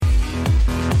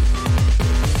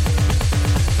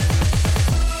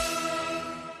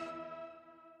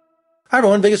Hi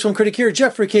everyone, Vegas Film Critic here,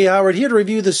 Jeffrey K. Howard, here to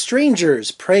review The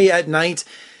Strangers, Prey at Night,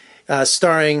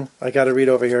 starring, I gotta read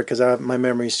over here because my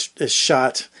memory is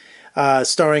shot,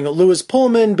 starring Lewis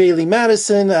Pullman, Bailey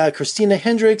Madison, Christina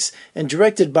Hendricks, and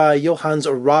directed by Johannes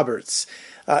Roberts.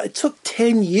 It took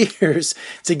 10 years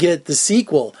to get the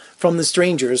sequel from The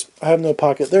Strangers. I have no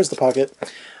pocket. There's the pocket.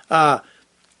 I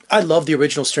love the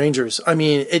original Strangers. I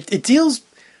mean, it deals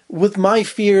with my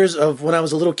fears of when I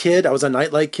was a little kid. I was a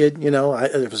nightlight kid, you know. I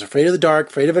was afraid of the dark,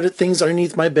 afraid of things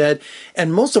underneath my bed,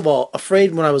 and most of all,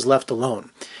 afraid when I was left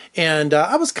alone. And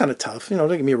I was kind of tough, you know,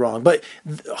 don't get me wrong. But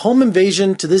home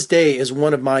invasion to this day is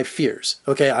one of my fears,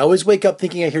 okay? I always wake up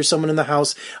thinking I hear someone in the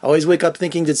house. I always wake up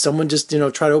thinking, did someone just, you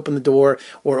know, try to open the door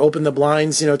or open the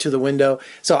blinds, you know, to the window?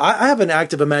 So I have an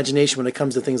active imagination when it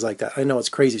comes to things like that. I know it's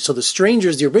crazy. So The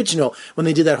Strangers, the original, when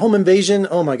they did that home invasion,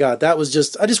 oh my God, that was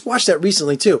just, I just watched that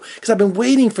recently too, because I've been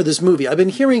waiting for this movie. I've been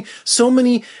hearing so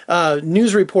many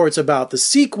news reports about the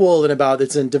sequel and about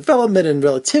it's in development and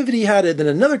Relativity had it, then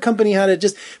another company had it.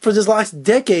 Just for this last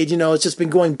decade, you know, it's just been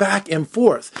going back and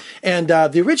forth. And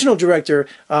the original director,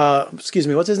 what's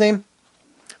his name?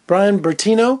 Brian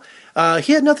Bertino.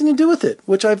 He had nothing to do with it,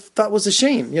 which I thought was a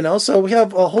shame, you know. So we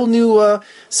have a whole new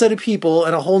set of people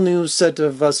and a whole new set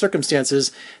of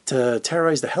circumstances to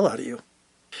terrorize the hell out of you.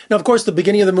 Now, of course, the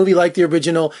beginning of the movie, like the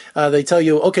original, they tell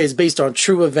you, okay, it's based on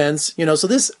true events, you know, so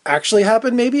this actually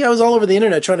happened, maybe? I was all over the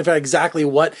internet trying to figure out exactly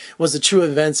what was the true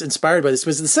events inspired by this.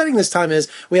 Because the setting this time is,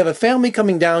 we have a family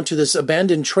coming down to this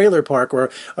abandoned trailer park, or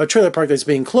a trailer park that's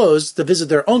being closed, to visit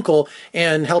their uncle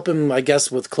and help him, I guess,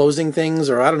 with closing things,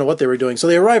 or I don't know what they were doing. So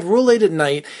they arrive real late at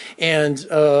night, and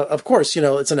of course, you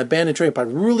know, it's an abandoned trailer park,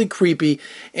 really creepy,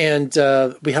 and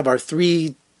we have our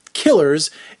three killers,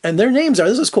 and their names are,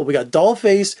 this is cool, we got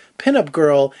Dollface, Pinup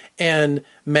Girl, and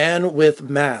Man with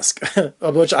Mask,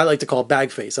 which I like to call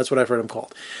Bagface. That's what I've heard him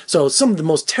called. So some of the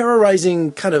most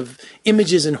terrorizing kind of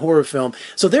images in horror film.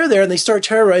 So they're there and they start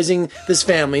terrorizing this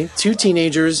family, two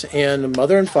teenagers and a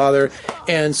mother and father.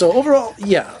 And so overall,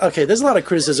 yeah, okay, there's a lot of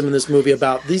criticism in this movie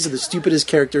about these are the stupidest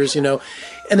characters, you know.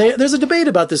 And there's a debate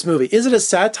about this movie. Is it a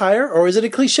satire or is it a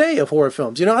cliche of horror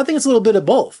films? You know, I think it's a little bit of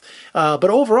both. But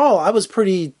overall, I was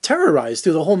pretty terrorized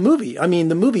through the whole movie. I mean,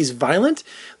 the movie's violent.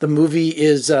 The movie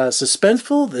is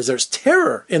suspenseful. There's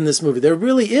terror in this movie. There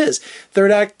really is.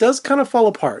 Third act does kind of fall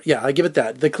apart. Yeah, I give it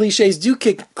that. The cliches do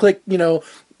click, you know,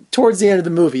 towards the end of the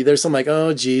movie. There's some like,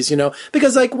 oh geez, you know,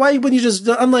 because like, why wouldn't you just,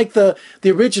 unlike the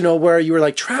original where you were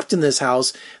like trapped in this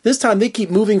house, this time they keep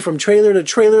moving from trailer to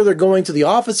trailer. They're going to the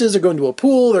offices, they're going to a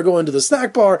pool, they're going to the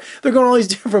snack bar, they're going all these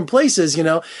different places, you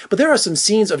know. But there are some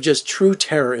scenes of just true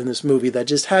terror in this movie that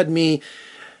just had me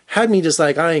just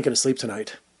like, I ain't gonna sleep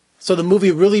tonight. So the movie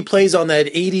really plays on that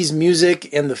 80s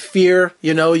music and the fear,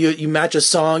 you know, you match a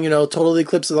song, you know, Total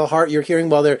Eclipse of the Heart you're hearing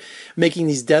while they're making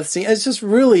these death scenes. It's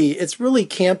really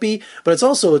campy, but it's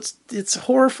also, it's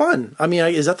horror fun. I mean,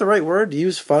 is that the right word to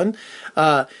use, fun?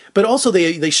 But also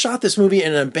they shot this movie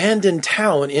in an abandoned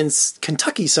town in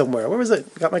Kentucky somewhere. Where was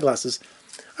it? Got my glasses.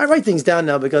 I write things down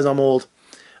now because I'm old.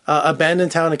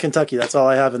 Abandoned town in Kentucky. That's all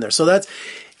I have in there. So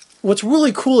what's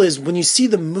really cool is when you see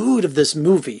the mood of this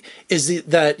movie is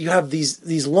that you have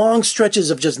these long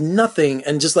stretches of just nothing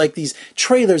and just like these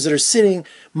trailers that are sitting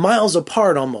miles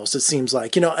apart almost, it seems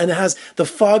like, you know, and it has the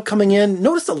fog coming in.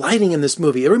 Notice the lighting in this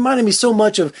movie. It reminded me so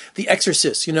much of The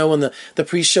Exorcist, you know, when the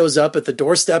priest shows up at the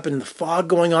doorstep and the fog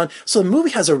going on. So the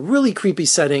movie has a really creepy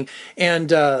setting, and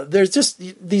there's just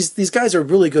these guys are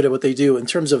really good at what they do in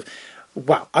terms of,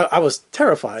 wow, I was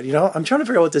terrified, you know. I'm trying to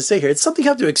figure out what to say here. It's something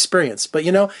you have to experience. But,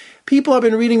 you know, people have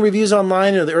been reading reviews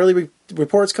online, and the early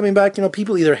reports coming back, you know,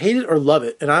 people either hate it or love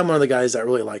it. And I'm one of the guys that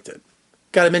really liked it.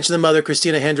 Got to mention the mother,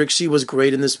 Christina Hendricks. She was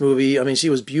great in this movie. I mean, she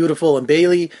was beautiful. And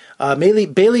Bailey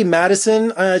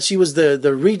Madison, she was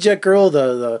the reject girl,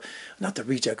 not the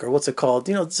reject girl, what's it called?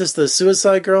 You know, it's just the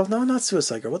suicide girl. No, not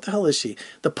suicide girl. What the hell is she?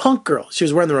 The punk girl. She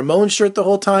was wearing the Ramones shirt the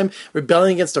whole time,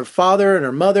 rebelling against her father and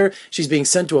her mother. She's being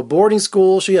sent to a boarding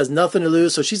school. She has nothing to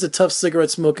lose, so she's a tough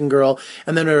cigarette smoking girl.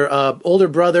 And then her older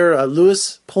brother,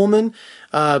 Lewis Pullman,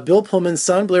 Bill Pullman's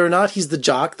son, believe it or not, he's the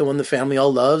jock, the one the family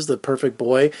all loves, the perfect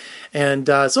boy. And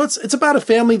so it's about a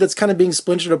family that's kind of being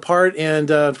splintered apart,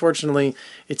 and unfortunately,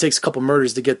 it takes a couple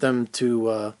murders to get them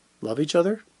to love each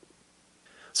other.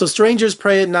 So Strangers,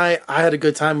 Prey at Night, I had a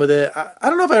good time with it. I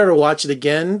don't know if I ever watch it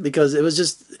again, because it was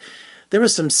just, there were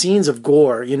some scenes of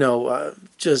gore, you know,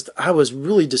 I was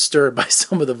really disturbed by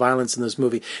some of the violence in this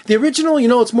movie. The original, you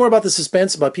know, it's more about the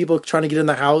suspense, about people trying to get in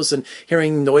the house and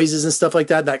hearing noises and stuff like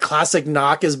that. That classic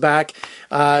knock is back.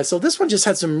 So this one just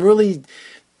had some really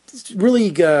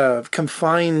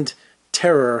confined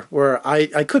terror where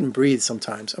I couldn't breathe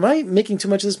sometimes. Am I making too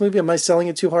much of this movie? Am I selling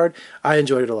it too hard? I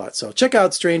enjoyed it a lot. So check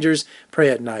out Strangers, Pray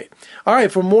at Night. All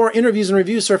right, for more interviews and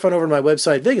reviews, surf on over to my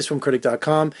website,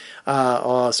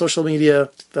 vegasfilmcritic.com. Social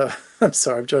media, I'm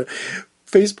sorry, I'm trying.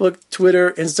 Facebook,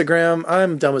 Twitter, Instagram.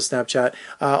 I'm done with Snapchat.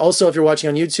 Also, if you're watching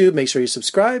on YouTube, make sure you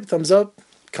subscribe, thumbs up,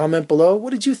 comment below. What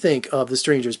did you think of The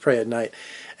Strangers Pray at Night?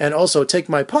 And also, take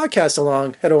my podcast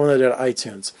along. Head over to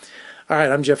iTunes. All right,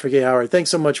 I'm Jeffrey K. Howard. Thanks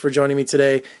so much for joining me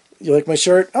today. You like my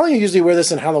shirt? I don't usually wear this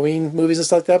in Halloween movies and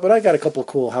stuff like that, but I got a couple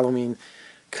cool Halloween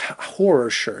horror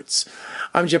shirts.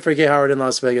 I'm Jeffrey K. Howard in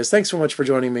Las Vegas. Thanks so much for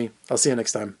joining me. I'll see you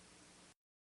next time.